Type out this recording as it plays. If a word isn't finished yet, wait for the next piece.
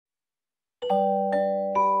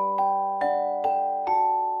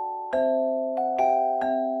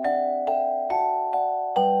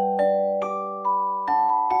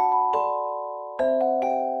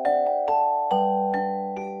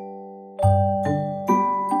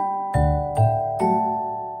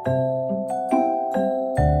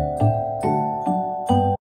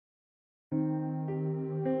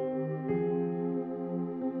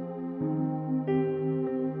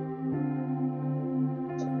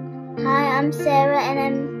Hi, I'm Sarah and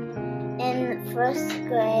I'm in first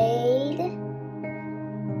grade.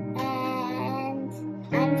 And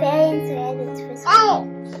I'm very excited for school.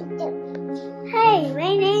 Hi,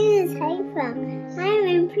 my name is Haitham. I'm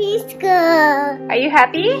in preschool. Are you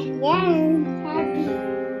happy? Yes,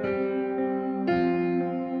 happy.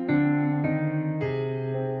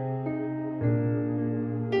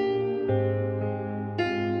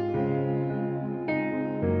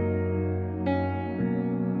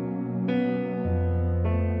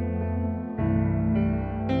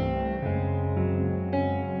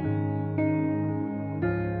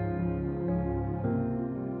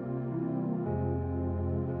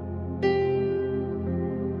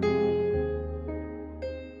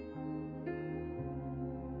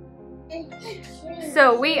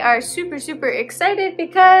 So we are super excited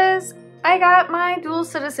because I got my dual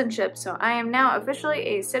citizenship. So I am now officially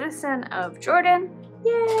a citizen of Jordan.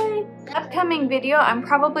 Yay! Upcoming video, I'm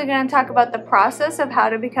probably going to talk about the process of how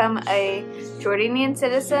to become a Jordanian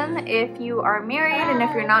citizen if you are married, and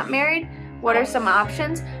if you're not married, what are some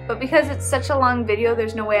options. But because it's such a long video,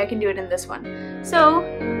 there's no way I can do it in this one. So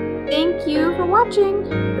thank you for watching.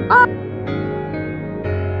 Goodbye!